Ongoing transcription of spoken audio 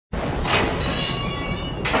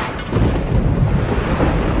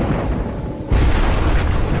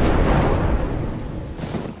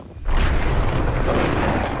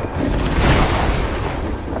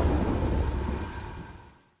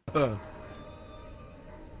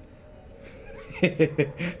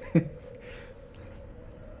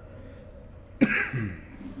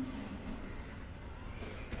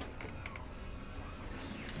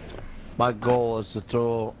My goal is to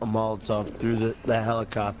throw a Molotov through the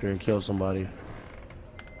helicopter and kill somebody.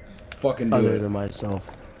 Fucking do other it. than myself.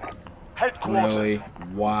 Headquarters. Really?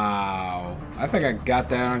 Wow. I think I got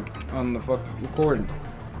that on the fucking recording.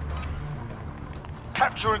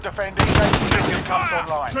 Capture and defend each HQ comes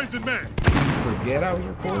online. Chasing men. Forget I was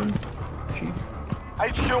recording? Chief.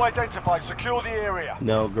 HQ identified. Secure the area.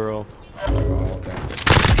 No, girl. Oh, okay.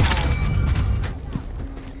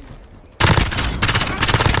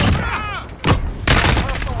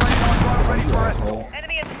 Asshole.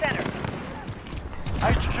 Enemy at the center.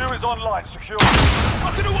 HQ is online. Secure.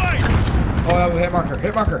 Fucking away! Oh, that was hit marker.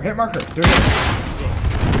 Hit marker. Hit marker. Do it.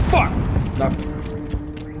 Fuck! Nothing.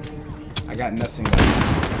 I got nothing.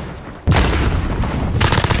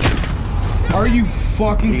 Are you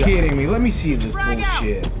fucking kidding me? Let me see this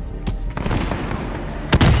bullshit.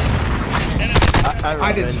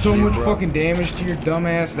 I did so much fucking damage to your dumb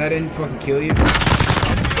ass. That didn't fucking kill you.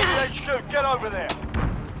 HQ, get over there.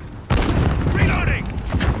 Reloading!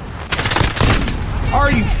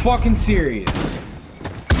 Are you fucking serious?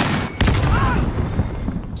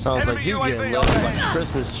 Sounds like you getting left like a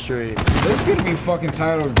Christmas tree. This is gonna be fucking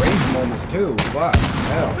titled Rage Moments too. Fuck.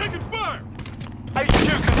 Hell. Taking fire!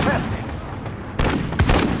 HQ contested.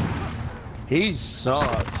 He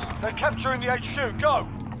sucks. They're capturing the HQ. Go.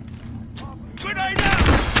 Grenade out!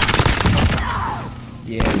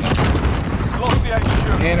 Yeah. Lost the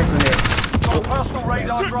HQ. And a grenade. Got a personal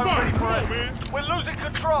radar drone fire. ready for Come on, it. man. We're losing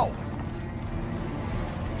control.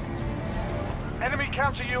 Enemy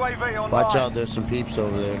counter UAV online. Watch out, there's some peeps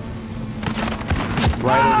over there.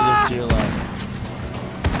 Right over there to your left.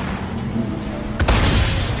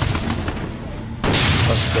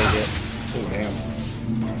 Let's take it. Oh damn.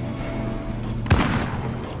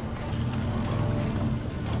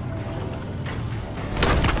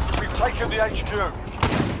 We've taken the HQ.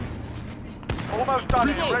 Almost done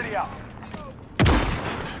here. Ready up.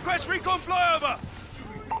 Request recon flyover!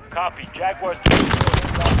 Copy. Jaguar.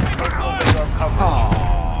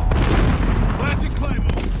 Aww. Planting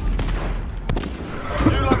Claymore!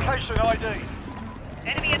 New location ID.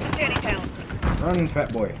 Enemy at the shantytown. Run,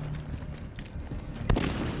 fat boy.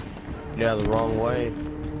 Yeah, the wrong way.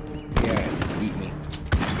 Yeah, eat me.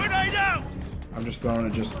 Grenade out! I'm just going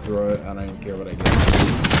to just throw it. I don't even care what I get.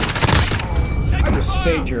 I just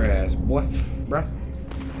saved your ass, boy. Bruh.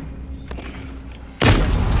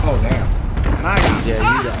 Oh, damn. And I got...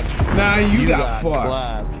 Yeah, you got. Nah, you got fucked.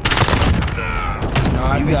 Clapped. No,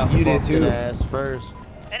 I You think got you did fucked in too. the ass first.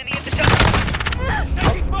 Enemy at the jungle.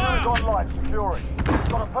 Taking Is fire! online. Securing.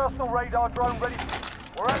 Got a personal radar drone ready.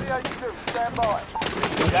 We're at the HQ. Stand by.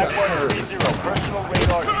 Jaguar 30. Personal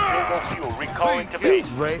radar stable fuel. Recalling to base.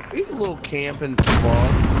 He's right. He's a little camping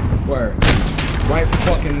bug. Where? Right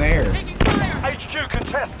fucking there. HQ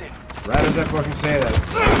contested. Right as I fucking say that.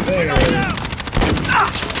 There it is.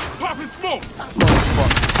 Popping smoke!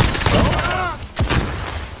 Motherfucker.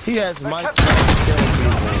 He has my HQ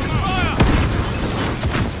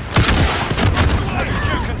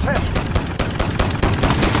contested.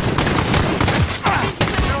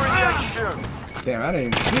 Securing the HQ. Damn, I didn't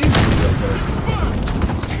even see you real good.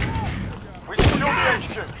 We secured the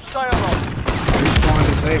HQ. Stay along. Respawn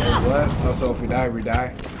disabled, what? Oh, so if we die, we die?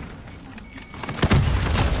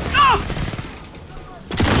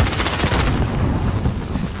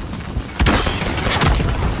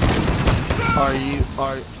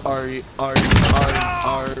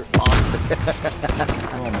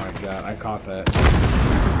 Oh my god, I caught that.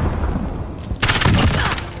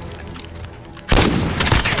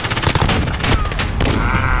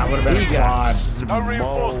 Ah, would have been a quad. No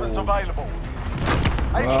reinforcements available.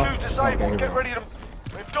 Well, HQ disabled. okay, Get ready to...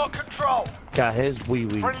 We've got control. Got his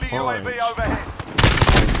wee-wee Friendly punch. UAV overhead.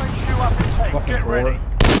 HQ up in tank. Fucking Get ready.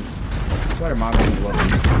 Sweater mom is looking.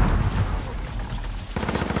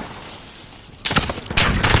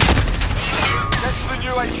 Get to the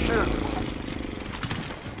new HQ.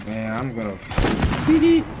 Man, I'm gonna...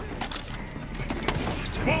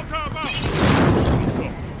 Small time out!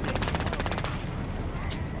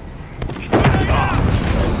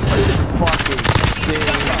 Fucking shit,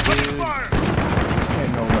 dude. Fire!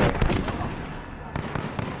 Ain't no way.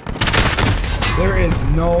 There is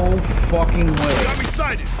no fucking way. Got me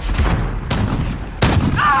sighted!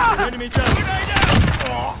 Enemy down! Grenade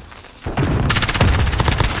out!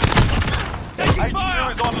 Taking fire!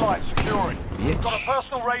 HQ is online. Securing. Bitch. Got a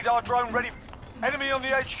personal radar drone ready. Enemy on the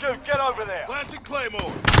HQ. Get over there. Planting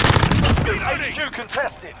Claymore! HQ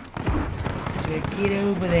contested. Get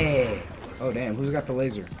over there. Oh damn, who's got the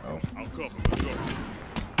laser? Oh. I'll cover. Let's go.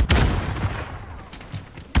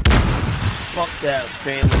 Fuck that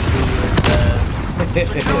family video and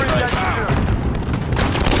Securing the HQ.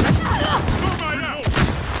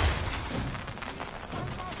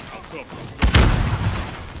 I'll cover.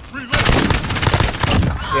 Reload.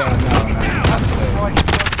 Yeah, no.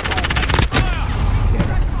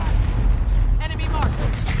 Enemy marked.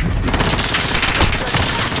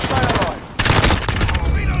 Stay alive.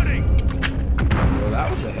 Reloading. Well, that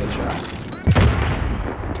was a headshot.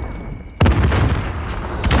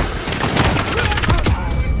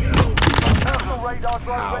 Personal radar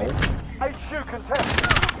drone Ow. ready. HQ contested.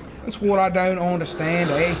 That's what I don't understand,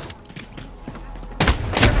 eh?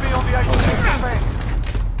 Enemy on the HQ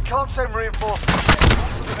defend. Can't send reinforcements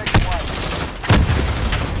to the next wave.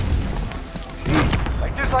 Jesus.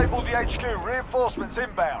 They disabled the HQ. Reinforcements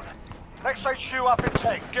inbound. Next HQ up in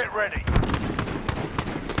 10. Get ready.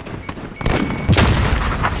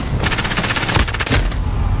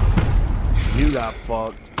 you got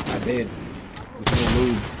fucked. I did. There's no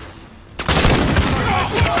move.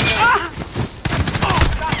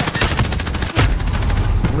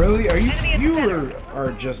 Really? Are you? You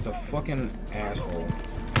are just a fucking asshole.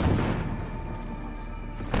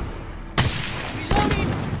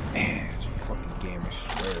 Man, this fucking game, I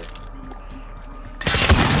swear.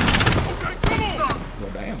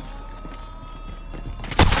 Well, damn.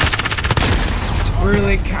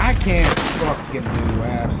 Really? I can't fucking do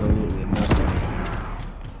absolutely nothing.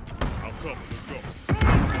 I'll cover.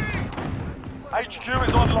 Let's go. HQ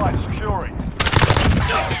is online. Securing.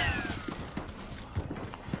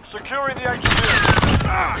 Securing the HQ.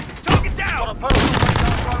 Target Got a down. personal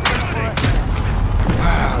radar drone ready for action.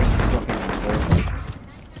 Wow, you fucking asshole.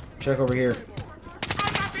 Check over here.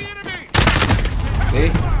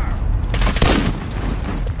 See?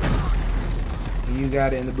 You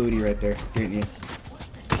got it in the booty right there, didn't you?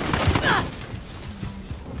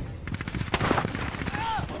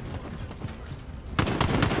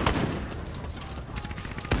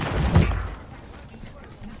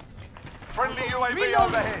 Friendly UAV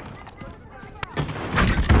overhead.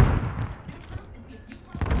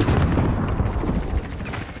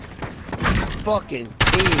 Fucking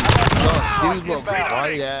team sucks. Dudes look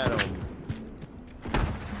right at him.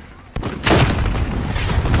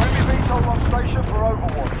 Friendly VTOL on station for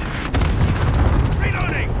overwatch.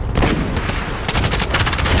 Reloading.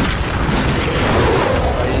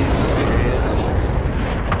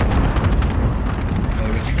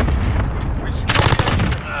 We secure the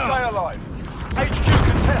HQ. Stay alive. HQ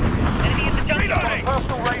contested. Enemy in the jungle. Got a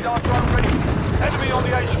personal radar drone ready. Enemy on the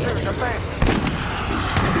HQ. Defend.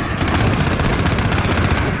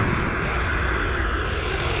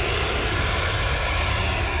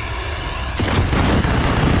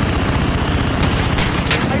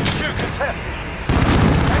 HQ contested.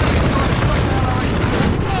 Enemy trying to shut down our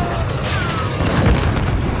HQ.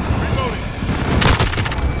 Reloading.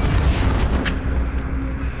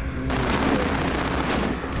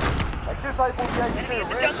 They disabled the HQ. Enemy in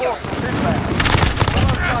the Reinforcements inbound. Almost done.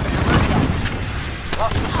 You're ready up.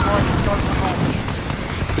 Cluster strike go for launch.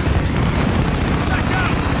 Watch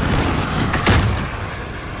out.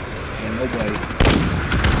 Ain't nobody.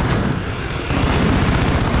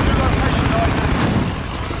 New location ID.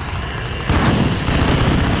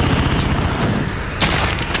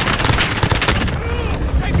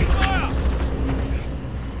 Taking fire.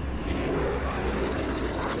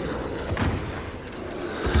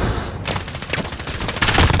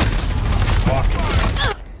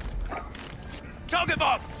 Target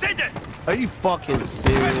bomb. Send it. Are you fucking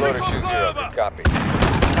serious? Reloading. Flyover. Copy.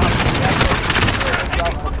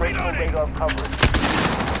 Personal radar coverage.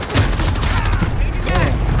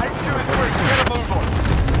 Damn. HQ is free. Get a move on.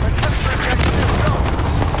 They're capturing the HQ. Go.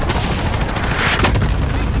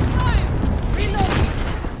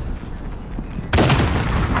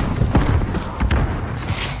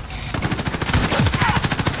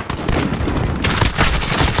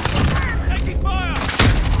 Taking fire.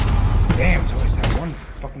 Damn, it's always that one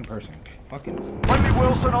fucking person. Fucking. Friendly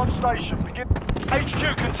Wilson on station. Begin.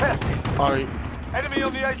 HQ contested. Alright. Enemy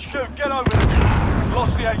on the HQ. Get over there.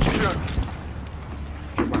 Lost the HQ.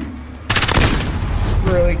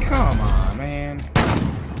 Really? Come on, man.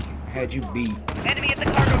 I had you beat. Enemy at the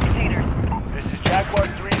cargo container. This is Jaguar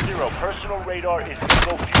 3-0. Personal radar is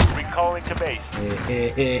single fuel. Recalling to base.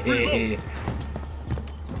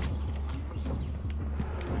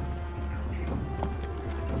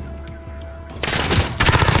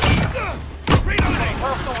 Reloading.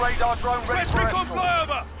 Personal radar drone ready Press for recon escort.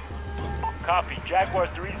 flyover. Copy. Jaguar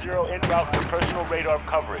 3-0 en route for personal radar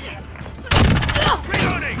coverage.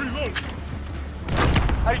 Reloading. Reload.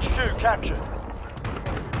 HQ captured.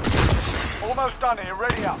 Almost done here,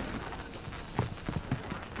 ready up.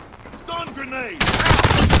 Stun grenade!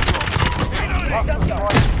 Cluster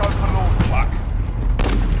strikes go for launch.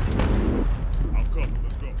 I'll go,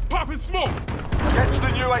 let's go. Popping smoke! Get to the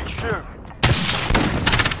new HQ.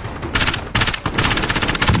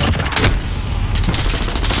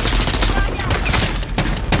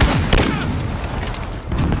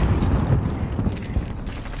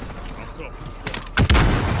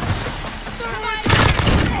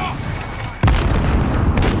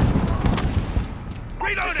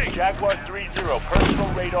 Reloading! Jaguar 3-0,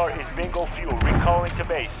 personal radar is bingo fuel. Recalling to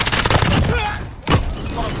base. Got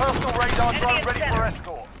a personal radar drone ready for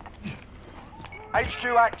escort. HQ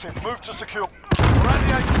active, move to secure. We're at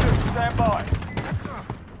the HQ, stand by.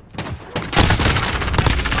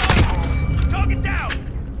 Target down!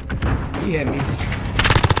 He hit me.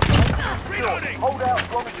 Reloading! Hold out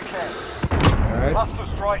as long as you can. Alright. Cluster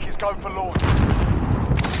strike is go for launch.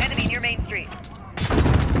 Enemy near Main Street.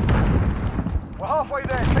 We're halfway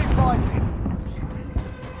there, keep fighting.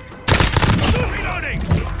 Reloading!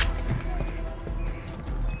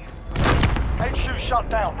 HQ shut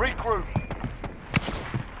down, regroup.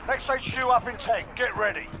 Next HQ up in 10, get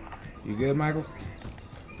ready. You good, Michael?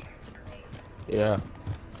 Yeah.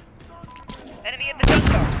 Enemy at the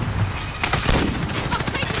junkyard.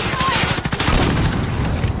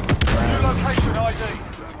 New location ID.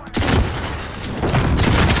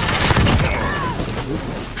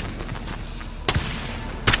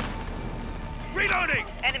 Reloading!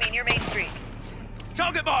 Enemy near Main Street.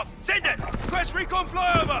 Target bomb! Send it! Request recon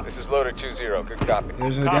flyover! This is loader 2-0. Good copy.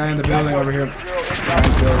 There's a guy in the building over here.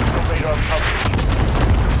 Radar coverage.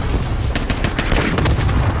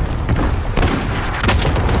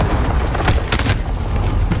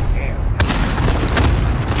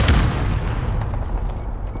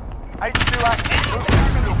 HQ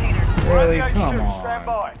active. Really? HQ, Come stand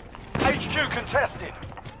on. by. HQ contested.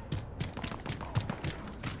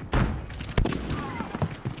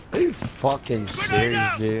 Are you fucking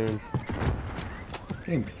serious, dude?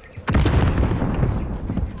 Hey.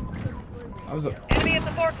 I was a... Enemy at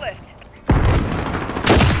the forklift.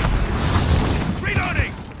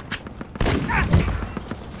 Reloading!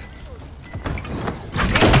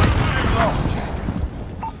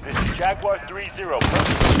 This is Jaguar 3-0.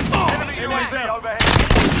 Enemy UAV overhead.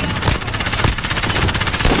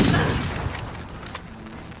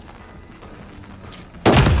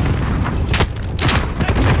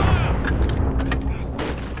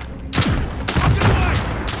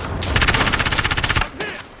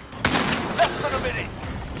 Less than a minute.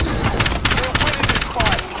 We're winning this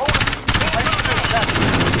fight. Hold it.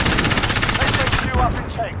 Let's HQ up in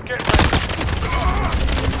 10. Get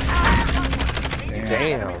ready.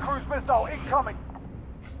 Damn. Cruise missile incoming.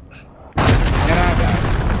 And I died.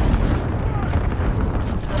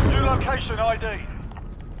 New location ID.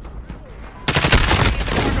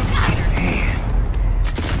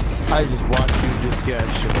 I just watched you just get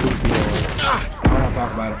shabuki on. I don't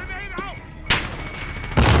talk about it.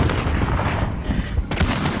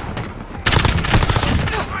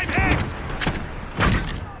 I'm hit!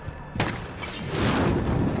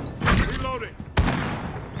 Reloading!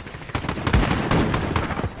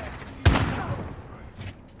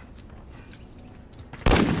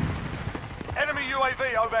 Enemy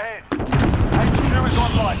UAV overhead. HQ is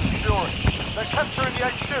online. Secure it. They're capturing the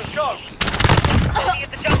HQ. Go. Enemy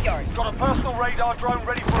at the junkyard. Got a personal radar drone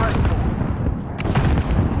ready for escort.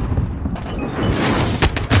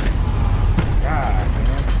 God,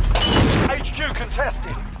 man. HQ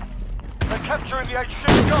contested. They're capturing the HQ.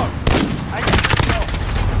 Go. HQ go.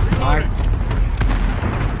 Mike.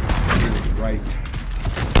 Right.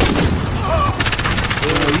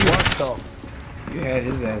 What the? You had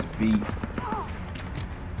his ass beat.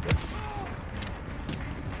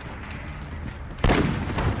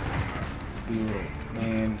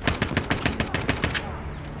 Man.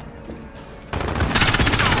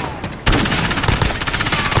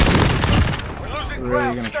 We're losing Really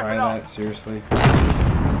ground. gonna Step try it that? up. Seriously?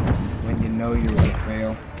 When you know you're gonna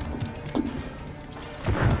fail.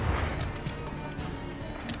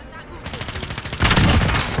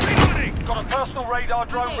 Reloading! Got a personal radar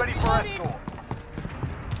drone ready for escort.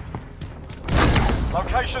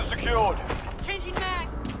 Location secured. Changing mag.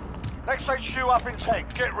 Next HQ up in 10.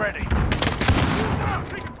 Get ready.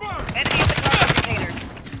 Taking fire! Enemy at the cargo containers.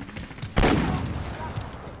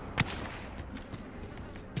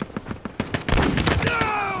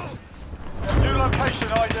 No! New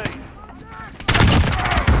location ID.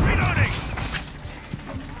 Reloading!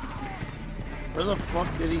 Where the fuck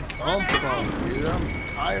did he come from, dude? I'm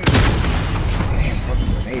tired. Damn,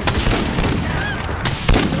 fucking grenade.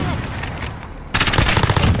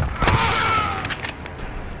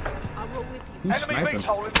 Who's Enemy sniping?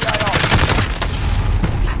 VTOL in the AO.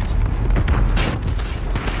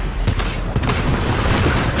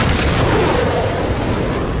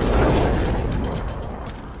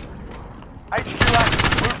 HQ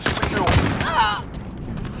active. Move to secure.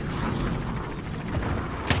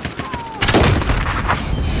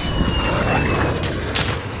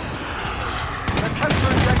 They're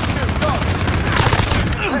capturing the HQ. Go.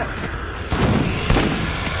 Test.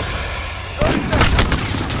 30 seconds.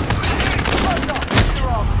 Right up. Keep your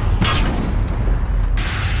arms.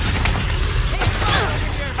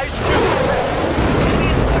 HQ.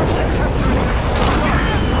 They're capturing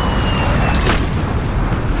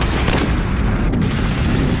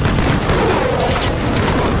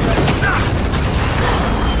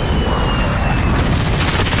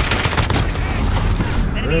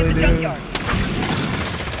Enemy Really, in the dude? junkyard.